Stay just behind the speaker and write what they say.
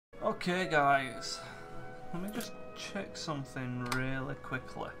Okay guys, let me just check something really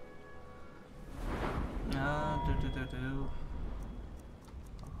quickly.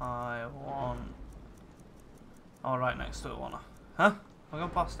 I want... Oh, right next to it, wanna? Huh? I've gone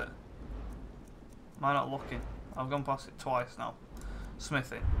past it. Am I not looking? I've gone past it twice now.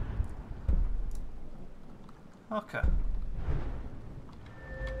 Smithing. Okay.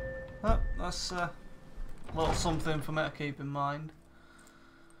 Oh, that's a little something for me to keep in mind.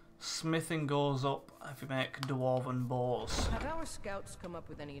 Smithing goes up if you make dwarven bows. Have our scouts come up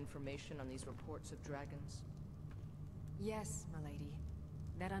with any information on these reports of dragons? Yes, milady.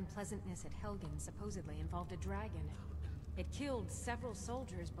 That unpleasantness at Helgen supposedly involved a dragon. It killed several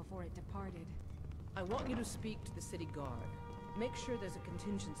soldiers before it departed. I want you to speak to the city guard. Make sure there's a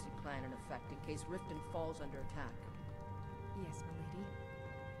contingency plan in effect in case Riften falls under attack. Yes, milady.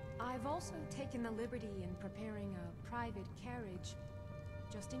 I've also taken the liberty in preparing a private carriage,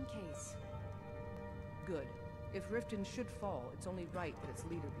 just in case. Good. If Riften should fall, it's only right that its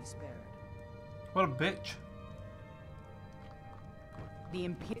leader be spared. What a bitch. The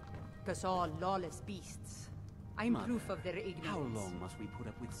Imperius all lawless beasts. I'm proof of their ignorance. How long must we put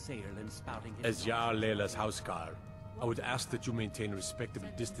up with Saerlin spouting his... As Jarl Leila's houseguard, I would ask that you maintain a respectable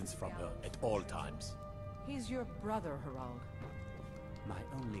distance from her at all times. He's your brother, Harald. My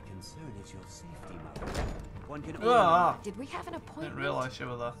only concern is your safety, mother. One can Did we have an appointment? Didn't realise you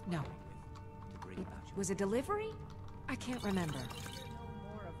were there. No. to bring about you. Was a delivery? I can't remember. No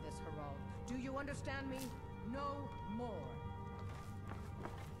more of this, Harald. Do you understand me? No more.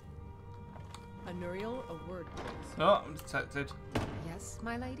 Anuriel, a word, please. Oh, I'm detected. Yes,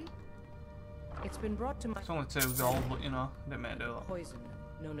 my lady? It's been brought to my... It's only 2 gold, but you know, didn't mean to do that. Poison,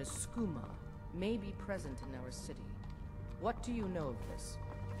 known as skooma, may be present in our city. What do you know of this?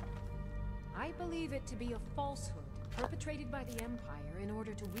 I believe it to be a falsehood perpetrated by the Empire in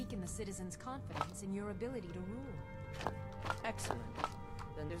order to weaken the citizens' confidence in your ability to rule. Excellent.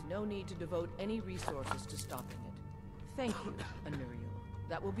 Then there's no need to devote any resources to stopping it. Thank you, Anuriel.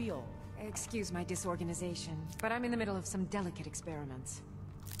 That will be all. Excuse my disorganization, but I'm in the middle of some delicate experiments.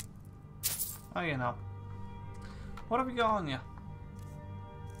 Oh, you know. What have you got on you?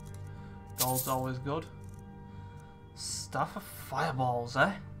 Gold's always good. Staff of fireballs,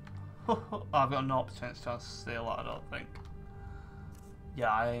 eh? I've got no chance to steal that, I don't think.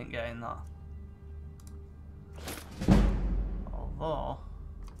 Yeah, I ain't getting that. Although...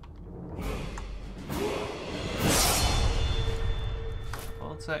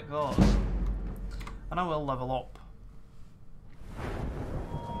 I'll take those. And I will level up.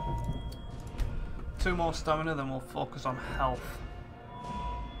 2 more stamina, then we'll focus on health.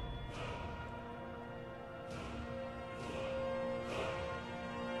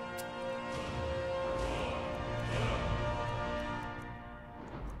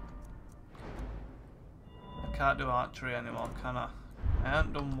 I can't do archery anymore, can I? I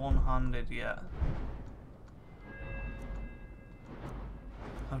haven't done one-handed yet.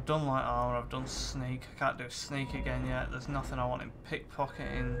 I've done light armor, I've done sneak. I can't do sneak again yet. There's nothing I want in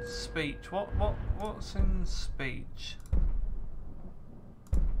pickpocketing. Speech. What's in speech?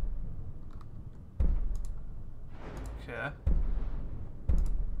 Okay.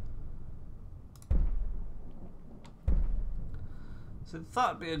 So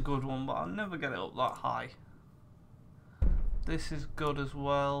that'd be a good one, but I'll never get it up that high. This is good as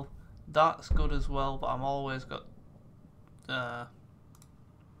well. That's good as well, but I'm always got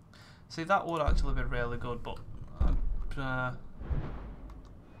see, that would actually be really good, but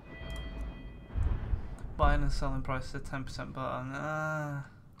buying and selling prices are 10% better.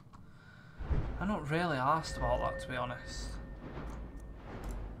 I'm not really asked about that, to be honest.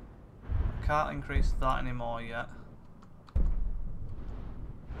 Can't increase that anymore yet.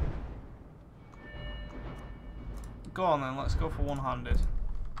 Go on then, let's go for one-handed.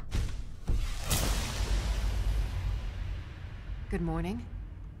 Good morning.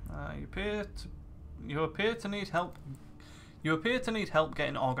 You appear to need help. You appear to need help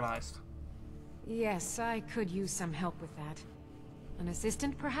getting organized. Yes, I could use some help with that. An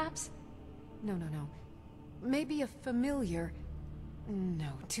assistant, perhaps? No. Maybe a familiar.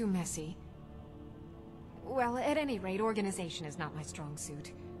 No, too messy. Well, at any rate, organization is not my strong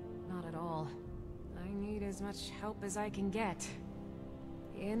suit. Not at all. I need as much help as I can get.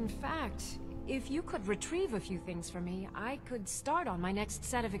 In fact, if you could retrieve a few things for me, I could start on my next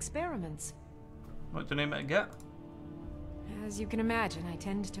set of experiments. What do you need me to get? As you can imagine, I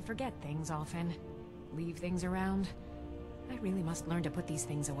tend to forget things often. Leave things around. I really must learn to put these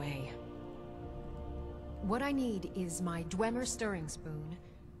things away. What I need is my Dwemer stirring spoon,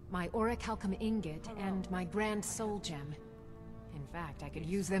 my orichalcum ingot, and my grand soul gem. In fact, I could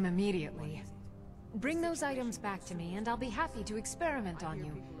use them immediately. Bring those items back to me, and I'll be happy to experiment on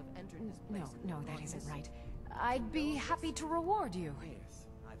you. No, that isn't right. I'd be happy to reward you. Yes,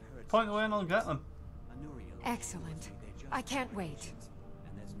 I've heard Point the way and I'll get them. Excellent. I can't wait.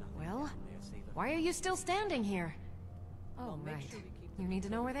 Well, why are you still standing here? Oh, right. You need to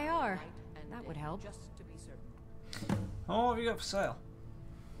know where they are. That would help. Oh, what have you got for sale?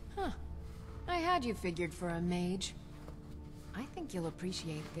 Huh. I had you figured for a mage. I think you'll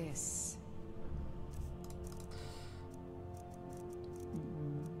appreciate this.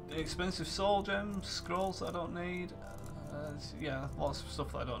 Expensive soul gems, scrolls that I don't need. Yeah, lots of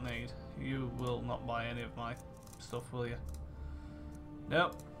stuff that I don't need. You will not buy any of my stuff, will you?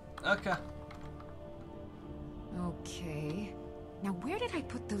 Nope. Okay. Okay. Now where did I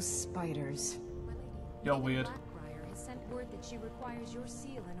put those spiders? You're weird. Blackbriar has sent word that she requires your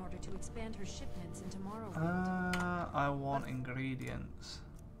seal in order to expand her shipments into Morrowind. I want ingredients.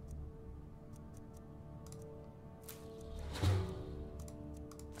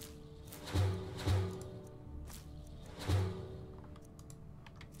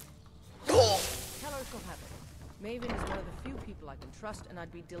 Tell her she'll have it. Maven is one of the few people I can trust, and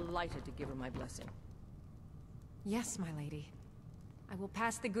I'd be delighted to give her my blessing. Yes, my lady. I will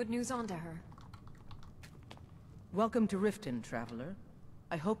pass the good news on to her. Welcome to Riften, traveler.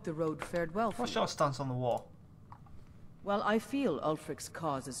 I hope the road fared well for What's you. your stance on the war? While I feel Ulfric's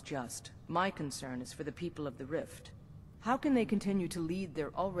cause is just, my concern is for the people of the Rift. How can they continue to lead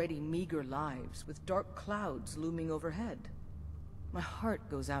their already meager lives with dark clouds looming overhead? My heart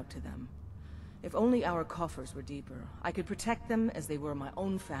goes out to them. If only our coffers were deeper, I could protect them as they were my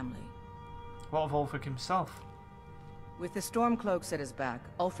own family. What of Ulfric himself? With the Stormcloaks at his back,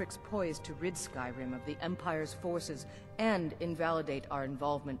 Ulfric's poised to rid Skyrim of the Empire's forces and invalidate our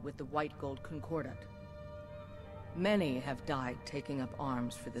involvement with the White Gold Concordat. Many have died taking up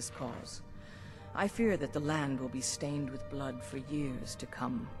arms for this cause. I fear that the land will be stained with blood for years to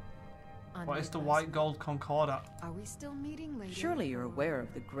come. What is the White Gold Concordat? Are we still meeting later? Surely you're aware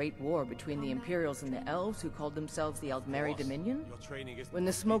of the Great War between the Imperials and the Elves who called themselves the Aldmeri Dominion? Your training is When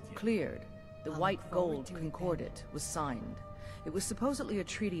the smoke cleared, the I'll White look forward Gold to it Concordat was signed. It was supposedly a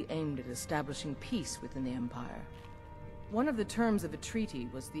treaty aimed at establishing peace within the Empire. One of the terms of the treaty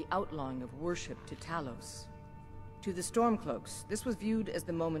was the outlawing of worship to Talos. To the Stormcloaks, this was viewed as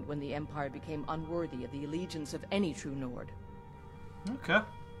the moment when the Empire became unworthy of the allegiance of any true Nord. Okay.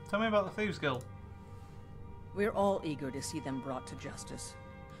 Tell me about the Thieves Guild. We're all eager to see them brought to justice.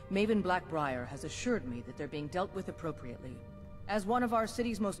 Maven Blackbriar has assured me that they're being dealt with appropriately. As one of our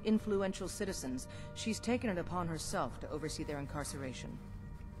city's most influential citizens, she's taken it upon herself to oversee their incarceration.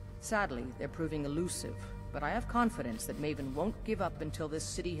 Sadly, they're proving elusive, but I have confidence that Maven won't give up until this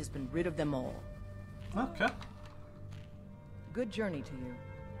city has been rid of them all. Okay. Good journey to you.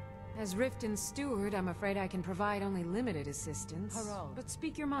 As Riften's steward, I'm afraid I can provide only limited assistance. Harald. But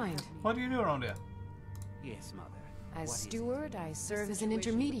speak your mind. What do you do around here? Yes, Mother. As What is it? steward, I serve as an situation with the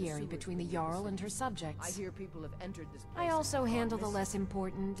intermediary sewers between the is Jarl and her I subjects. hear people have entered this place I also and gone handle the missing. less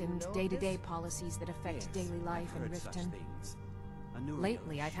important You and know of day-to-day this? policies that affect Yes, daily life I've in heard such Riften. things. Anuriel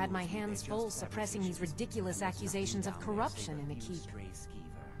Lately, I've had my assures me hands they're full just suppressing these fabrications, ridiculous and there's nothing accusations of down there corruption save in the a few keep. stray skeever.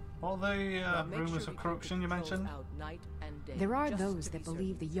 What are the Now, make rumours sure of we corruption keep you the mentioned? patrols out night and day, There are just those to that be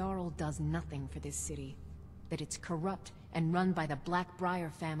believe the certain. Jarl does nothing for this city, that it's corrupt and run by the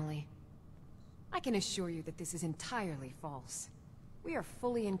Blackbriar family. I can assure you that this is entirely false. We are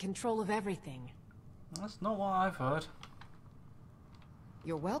fully in control of everything. That's not what I've heard.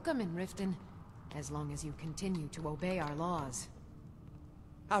 You're welcome in Riften, as long as you continue to obey our laws.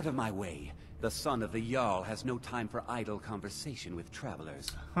 Out of my way. The son of the Jarl has no time for idle conversation with travelers.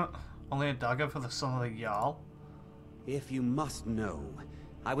 Only a dagger for the son of the Jarl? If you must know,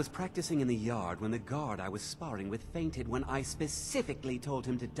 I was practicing in the yard when the guard I was sparring with fainted when I specifically told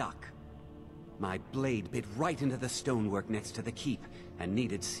him to duck. My blade bit right into the stonework next to the keep and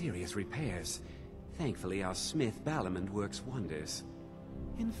needed serious repairs. Thankfully, our smith Balamond works wonders.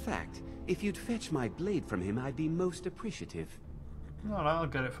 In fact, if you'd fetch my blade from him, I'd be most appreciative. Alright, I'll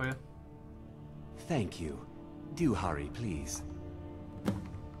get it for you. Thank you. Do hurry, please.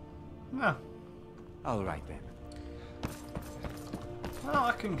 Yeah. All right, then. Well,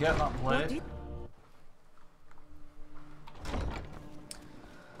 I can get that blade.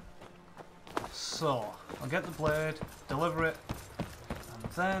 So, I'll get the blade, deliver it,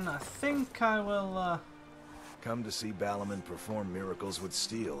 and then I think I will, Come to see Balamond perform miracles with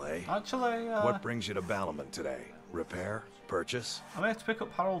steel, eh? actually, What brings you to Balamond today? Repair? Purchase? I may have to pick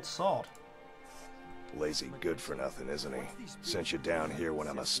up Harold's sword. Lazy good for nothing, isn't he? Sent you down here when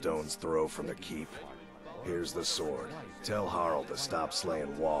I'm a stone's throw from the keep. Here's the sword. Tell Harl to stop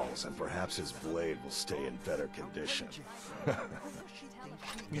slaying walls, and perhaps his blade will stay in better condition.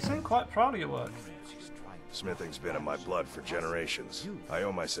 You seem quite proud of your work. Smithing's been in my blood for generations. I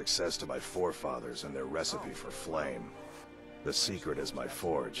owe my success to my forefathers and their recipe for flame. The secret is my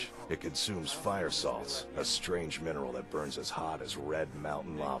forge. It consumes fire salts, a strange mineral that burns as hot as red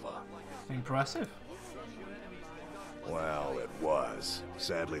mountain lava. Impressive. Well, it was.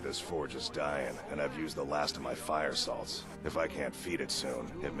 Sadly, this forge is dying, and I've used the last of my fire salts. If I can't feed it soon,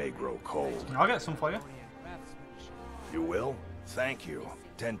 it may grow cold. I'll get some for you. You will? Thank you.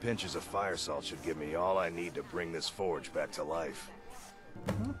 10 pinches of fire salt should give me all I need to bring this forge back to life.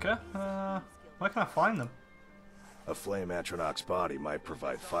 Okay, where can I find them? A flame Atronach's body might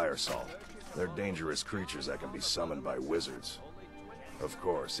provide fire salt. They're dangerous creatures that can be summoned by wizards. Of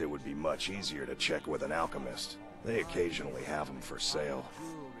course, it would be much easier to check with an alchemist. They occasionally have them for sale.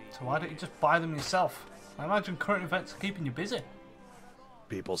 So why don't you just buy them yourself? I imagine current events are keeping you busy.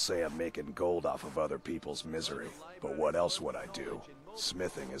 People say I'm making gold off of other people's misery, but what else would I do?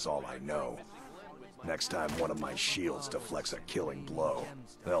 Smithing is all I know. Next time one of my shields deflects a killing blow,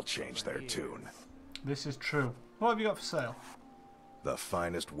 they'll change their tune. This is true. What have you got for sale? The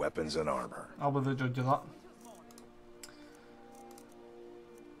finest weapons and armor. I'll be the judge of that.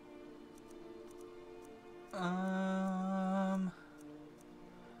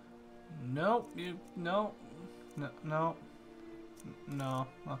 Nope, no,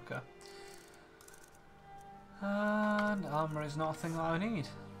 okay. And armor is not a thing that I need.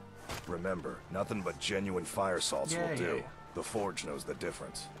 Remember, nothing but genuine fire salts will do. The forge knows the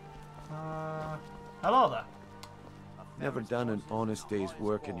difference. Hello there. Never done an honest day's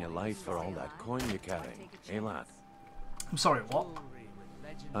work in your life for all that coin you're carrying, eh lad? I'm sorry, what?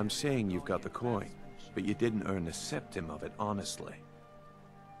 I'm saying you've got the coin, but you didn't earn a septim of it honestly.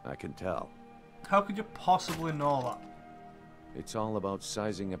 I can tell. How could you possibly know that? It's all about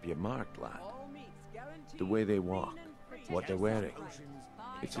sizing up your mark, lad. The way they walk, what they're wearing.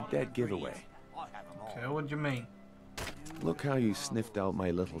 It's a dead giveaway. Okay, what do you mean? Look how you sniffed out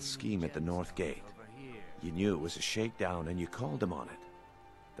my little scheme at the North Gate. You knew it was a shakedown and you called him on it.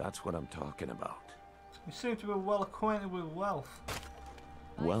 That's what I'm talking about. You seem to be well acquainted with wealth.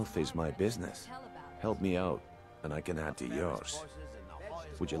 Wealth is my business. Help me out, and I can add to yours.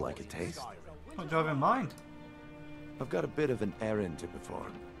 Would you like a taste? What do you have in mind? I've got a bit of an errand to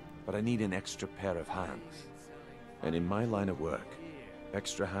perform, but I need an extra pair of hands. And in my line of work,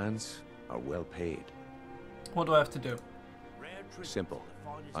 extra hands are well paid. What do I have to do? Simple.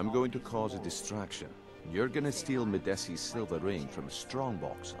 I'm going to cause a distraction. You're gonna steal Medesi's silver ring from a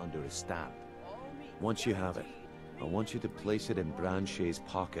strongbox under his stab. Once you have it, I want you to place it in Branche's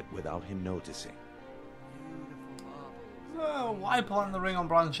pocket without him noticing. Why plant the ring on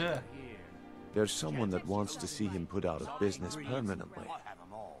Branche? There's someone that wants to see him put out of business permanently.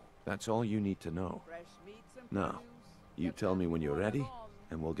 That's all you need to know. Now, you tell me when you're ready,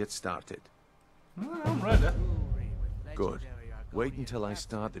 and we'll get started. I'm ready. Good. Wait until I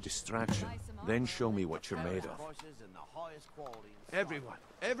start the distraction, then show me what you're made of.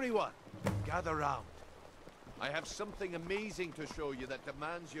 Everyone, gather round. I have something amazing to show you that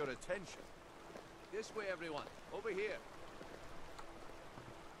demands your attention. This way, everyone. Over here.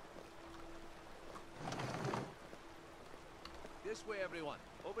 This way, everyone.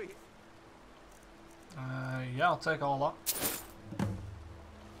 Over here. Yeah, I'll take all that.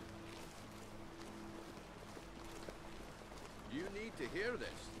 You need to hear this.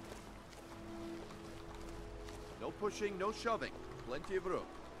 No pushing, no shoving. Plenty of room.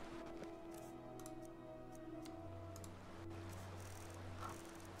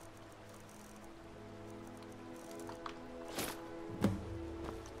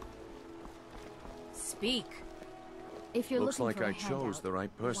 Speak. If you're Looks looking like for a I chose handout, the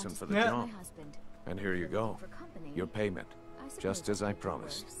right person for the Yeah. job. my husband. And here you go. For company, Your payment. I suppose Just as I that's how it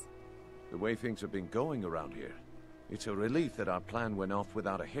promised. works. The way things have been going around here, it's a relief that our plan went off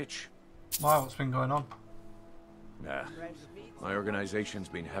without a hitch. Wow, what's been going on? Nah. My organization's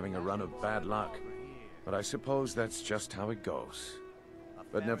been having a run of bad luck. But I suppose that's just how it goes.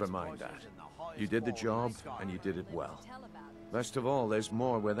 But never mind that. You did the job, and you did it well. Best of all, there's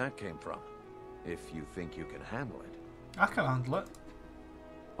more where that came from. If you think you can handle it. I can handle it.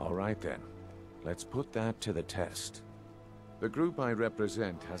 All right then. Let's put that to the test. The group I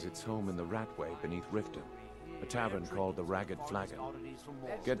represent has its home in the Ratway beneath Riften, a tavern called the Ragged Flagon.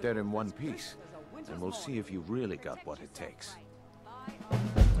 Get there in one piece, and we'll see if you really got what it takes.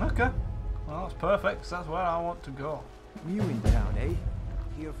 Okay. Well, that's perfect, 'cause that's where I want to go. New in town, eh?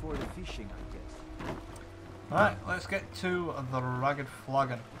 Here for the fishing, I guess. Right, let's get to the Ragged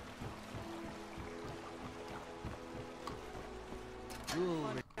Flagon.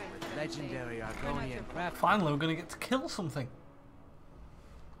 Jewelry with legendary Argonian craft. Finally, we're going to get to kill something.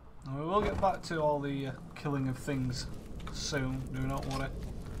 And we will get back to all the killing of things soon, do not worry.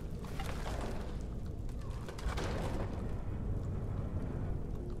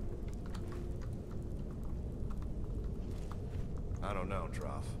 I don't know,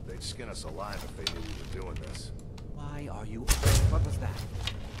 Droff. They'd skin us alive if they knew we were doing this. Why are you... What was that?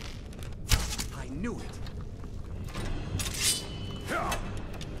 I knew it!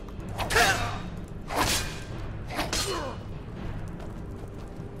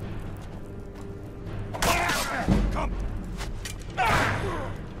 Come!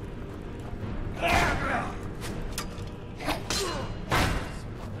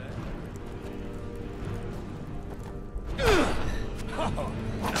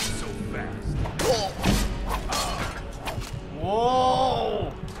 Not so fast.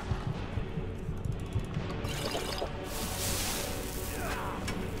 Whoa!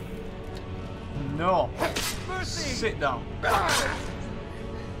 No. Sit down.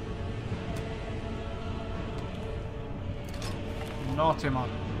 Naughty man.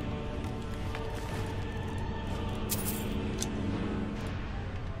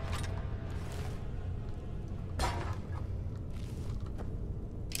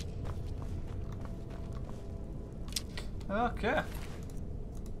 Okay.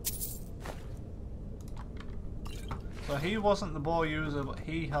 So he wasn't the bow user, but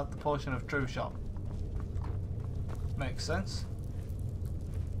he had the potion of true shot. Makes sense.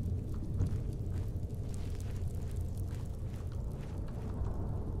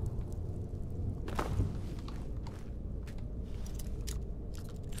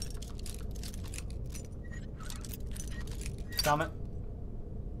 Damn it.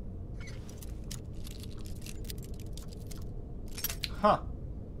 Huh.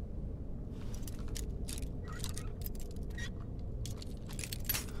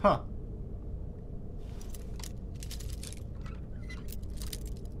 Huh.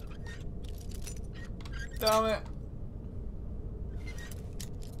 Damn it.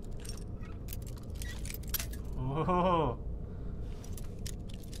 Whoa.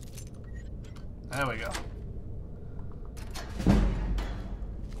 There we go.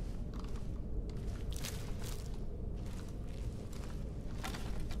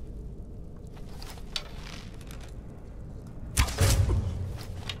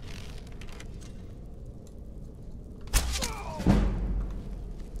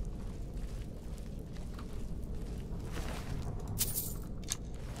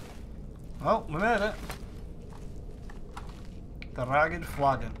 Well, we made it. The Ragged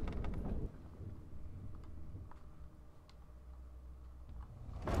Flagon.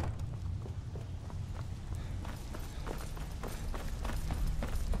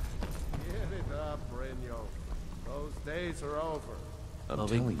 Give it up, Brynjolf. Those days are over. I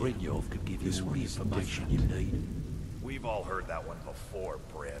think Brynjolf could give you all the information you need. We've all heard that one before,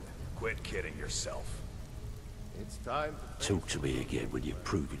 Bryn. Quit kidding yourself. It's time to Talk to me again when you've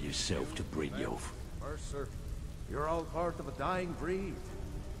proven yourself to Brynjolf. Mercer, you're all part of a dying breed.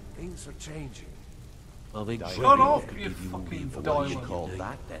 Things are changing. I think Shut Brynjolf up, could you give you all the fucking information diamond. you Call need.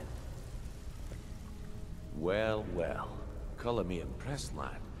 that then? Well, well. Colour me impressed,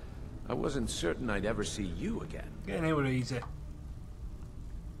 lad. I wasn't certain I'd ever see you again. Getting here easy.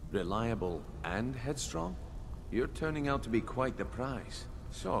 Reliable and headstrong? You're turning out to be quite the prize.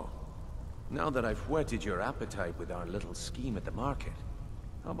 So, now that I've whetted your appetite with our little scheme at the market,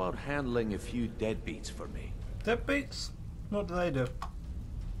 how about handling a few deadbeats for me? Deadbeats? What do they do?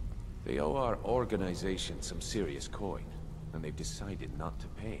 They owe our organization some serious coin, and they've decided not to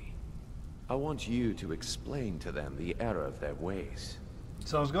pay. I want you to explain to them the error of their ways.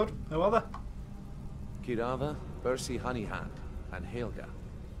 Sounds good. Who are they? Kirava, Bersi Honeyhand, and Helga.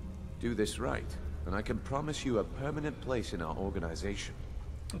 Do this right, and I can promise you a permanent place in our organization.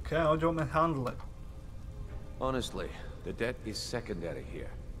 Okay, how do you want me to handle it? Honestly, the debt is secondary here.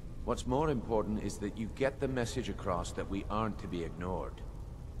 What's more important is that you get the message across that we aren't to be ignored.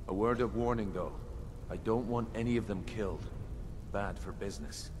 A word of warning, though. I don't want any of them killed. Bad for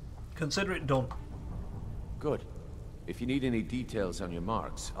business. Consider it done. Good. If you need any details on your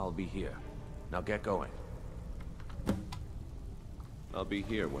marks, I'll be here. Now get going. I'll be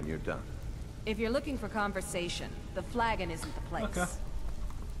here when you're done. If you're looking for conversation, the flagon isn't the place. Okay.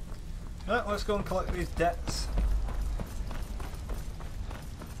 Right, let's go and collect these debts.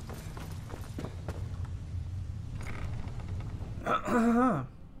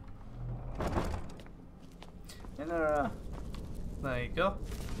 There you go.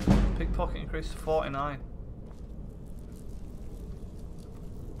 Pickpocket increased to 49.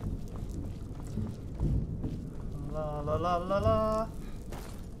 La la la la la.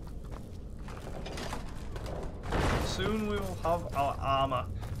 soon we will have our armor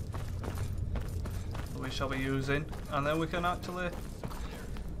that we shall be using, and then we can actually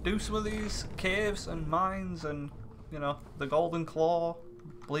do some of these caves and mines and, you know, the Golden Claw,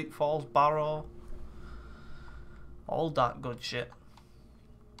 Bleak Falls Barrow, all that good shit.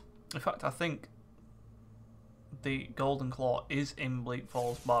 In fact, I think the Golden Claw is in Bleak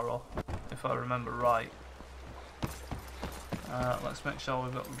Falls Barrow, if I remember right. Let's make sure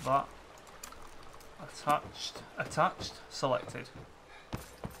we've got that attached, selected.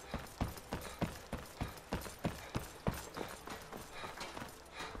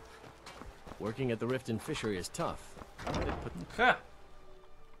 Working at the Riften Fishery is tough. Okay.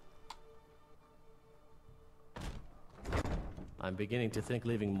 I'm beginning to think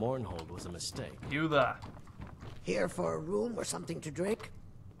leaving Mournhold was a mistake. You there. Here for a room or something to drink?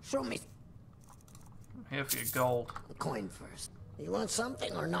 Show me. I'm here for your gold. The coin first. You want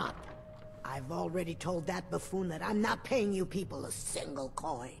something or not? I've already told that buffoon that I'm not paying you people a single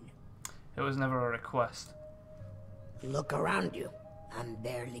coin. It was never a request. Look around you. I'm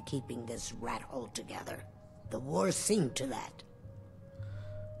barely keeping this rat hole together. The war's seen to that.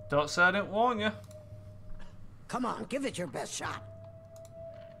 Don't say I didn't warn you. Come on, give it your best shot.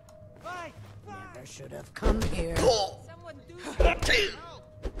 Never should have come here. Someone do something.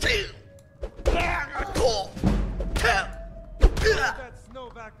 That snow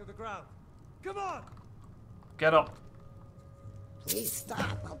back to the ground. Come on! Get up. Please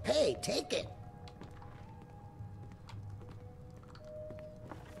stop. I'll pay. Take it.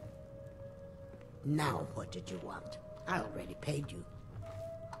 Now, what did you want? I already paid you.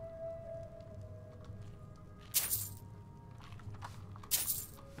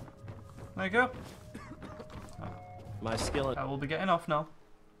 There you go. My skill. I will be getting off now.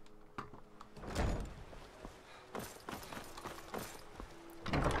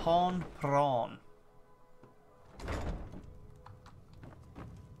 The pawn prawn.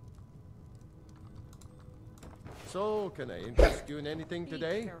 So, can I interest you in anything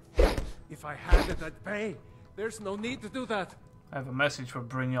today? If I had it, I'd pay. There's no need to do that. I have a message for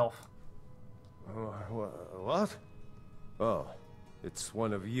Brynjolf. What? Oh, it's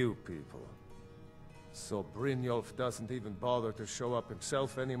one of you people. So Brynjolf doesn't even bother to show up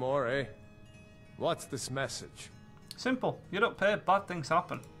himself anymore, eh? What's this message? Simple. You don't pay, bad things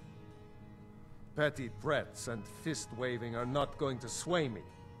happen. Petty threats and fist-waving are not going to sway me.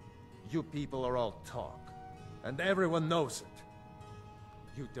 You people are all talk, and everyone knows it.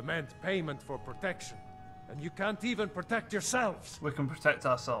 You demand payment for protection, and you can't even protect yourselves. We can protect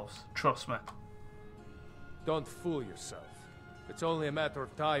ourselves. Trust me. Don't fool yourself. It's only a matter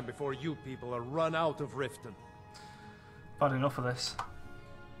of time before you people are run out of Riften. Bad enough of this.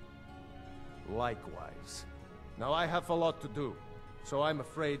 Likewise. Now I have a lot to do, so I'm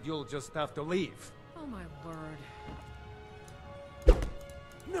afraid you'll just have to leave. Oh my word.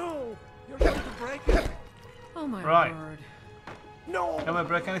 No! You're going to break it! Oh my Right. word. No! Can we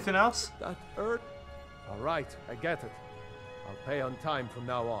break anything else? That hurt. All right, I get it. I'll pay on time from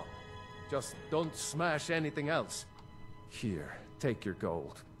now on. Just don't smash anything else. Here, take your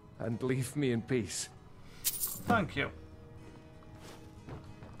gold, and leave me in peace. Thank you.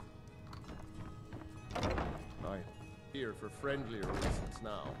 I'm here for friendlier reasons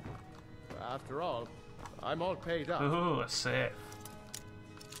now. After all, I'm all paid up. Ooh, a safe.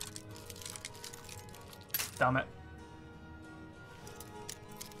 Damn it.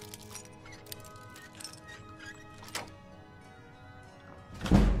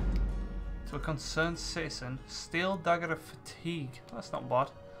 To a concerned citizen, steel dagger of fatigue. That's not bad.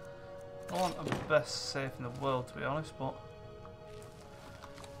 I want the best safe in the world, to be honest, but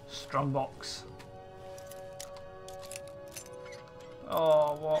strong box.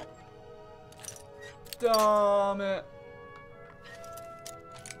 Oh, what? Damn it!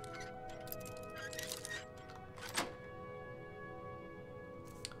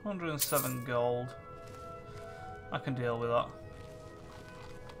 $107 gold. I can deal with that.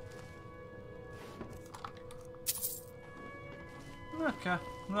 Okay,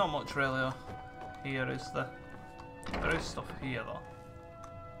 not much really here, is there? There is stuff here though.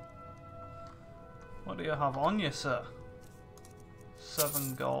 What do you have on you, sir?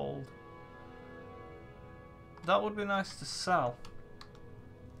 7 gold. That would be nice to sell.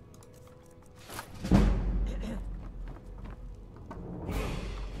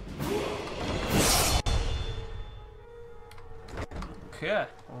 Okay,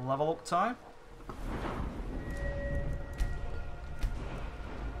 level up time.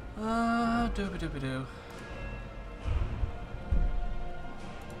 Dooby-dooby-doo.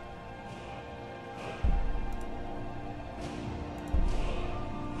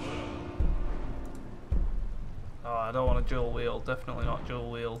 I don't want a dual wield. Definitely not dual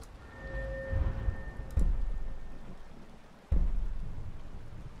wield.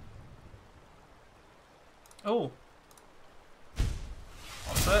 Oh,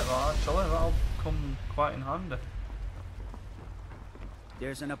 I'll say it that actually. That'll come quite in handy.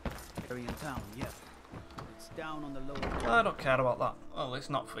 There's an up area in town, yeah. It's down on the lower... I don't care about that. Well, it's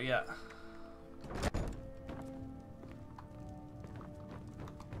not for yet.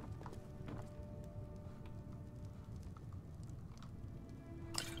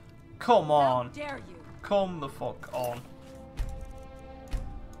 Come on. How dare you? Come the fuck on.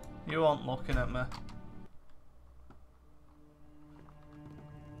 You aren't looking at me.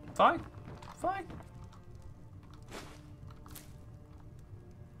 Fine. Fine.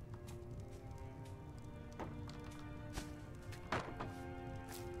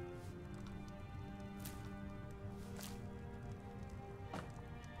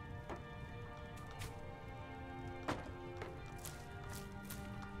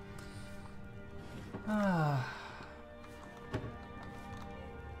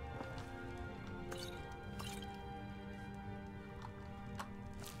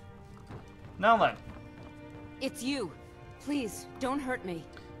 Now then. It's you. Please, don't hurt me.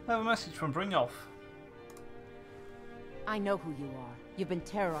 I have a message from Brynjolf. I know who you are. You've been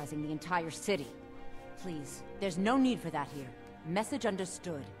terrorizing the entire city. Please, there's no need for that here. Message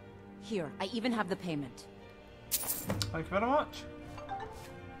understood. Here, I even have the payment. Thank you very much.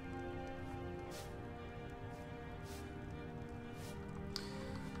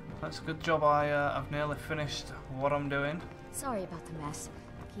 That's a good job. I've nearly finished what I'm doing. Sorry about the mess.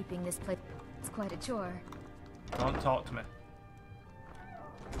 Keeping this place is quite a chore. Don't talk to me.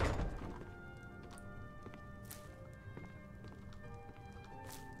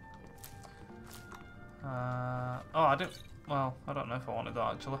 Oh, I didn't. Well, I don't know if I wanted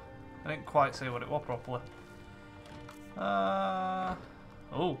that actually. I didn't quite see what it was properly. Oh,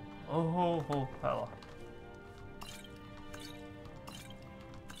 hello.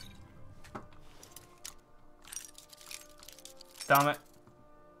 Damn it.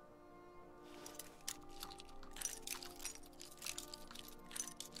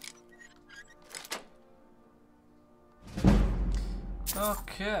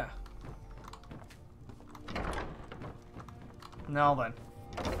 Okay. Now then,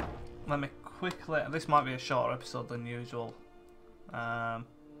 let me quickly. This might be a shorter episode than usual.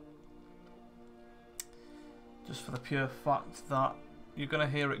 Just for the pure fact that you're gonna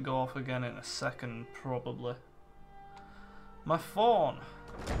hear it go off again in a second, probably. My phone.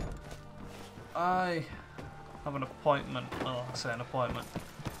 I have an appointment. Oh, I say an appointment.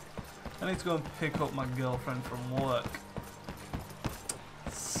 I need to go and pick up my girlfriend from work.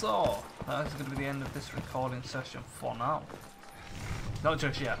 So that is going to be the end of this recording session for now. Not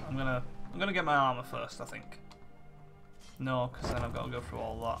just yet. I'm gonna get my armor first, I think. No, because then I've got to go through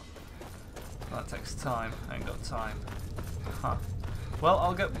all that. That takes time. I ain't got time. Huh. Well,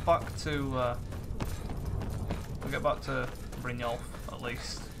 I'll get back to Brynjolf at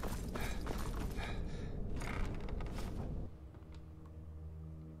least.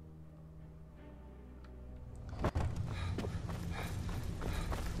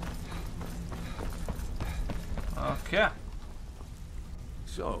 Okay.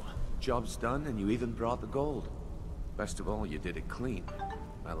 So, job's done and you even brought the gold. Best of all, you did it clean.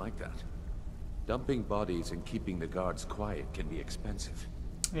 I like that. Dumping bodies and keeping the guards quiet can be expensive.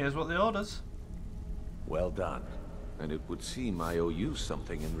 Here's what the orders. Well done. And it would seem I owe you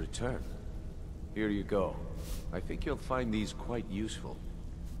something in return. Here you go. I think you'll find these quite useful.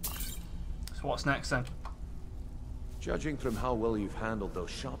 So what's next then? Judging from how well you've handled those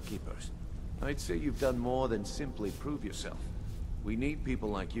shopkeepers, I'd say you've done more than simply prove yourself. We need people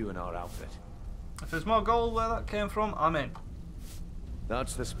like you in our outfit. If there's more gold where that came from, I'm in.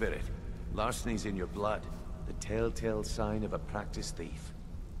 That's the spirit. Larceny's in your blood. The telltale sign of a practiced thief.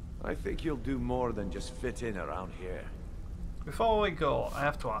 I think you'll do more than just fit in around here. Before we go, I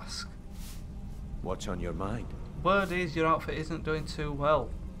have to ask. What's on your mind? Word is your outfit isn't doing too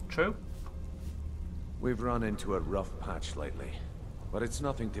well. True? We've run into a rough patch lately, but it's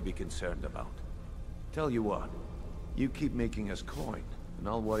nothing to be concerned about. Tell you what, you keep making us coin, and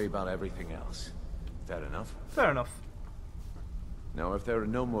I'll worry about everything else. Fair enough? Fair enough. Now, if there are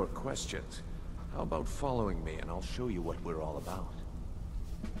no more questions, how about following me and I'll show you what we're all about?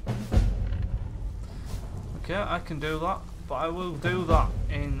 Okay, I can do that, but I will do that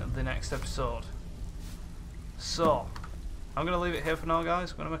in the next episode. So, I'm going to leave it here for now,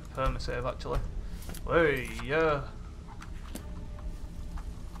 guys. I'm going to make a perma save, actually. Hey, yeah.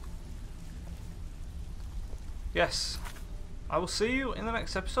 Yes. I will see you in the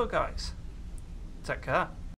next episode, guys. Take care.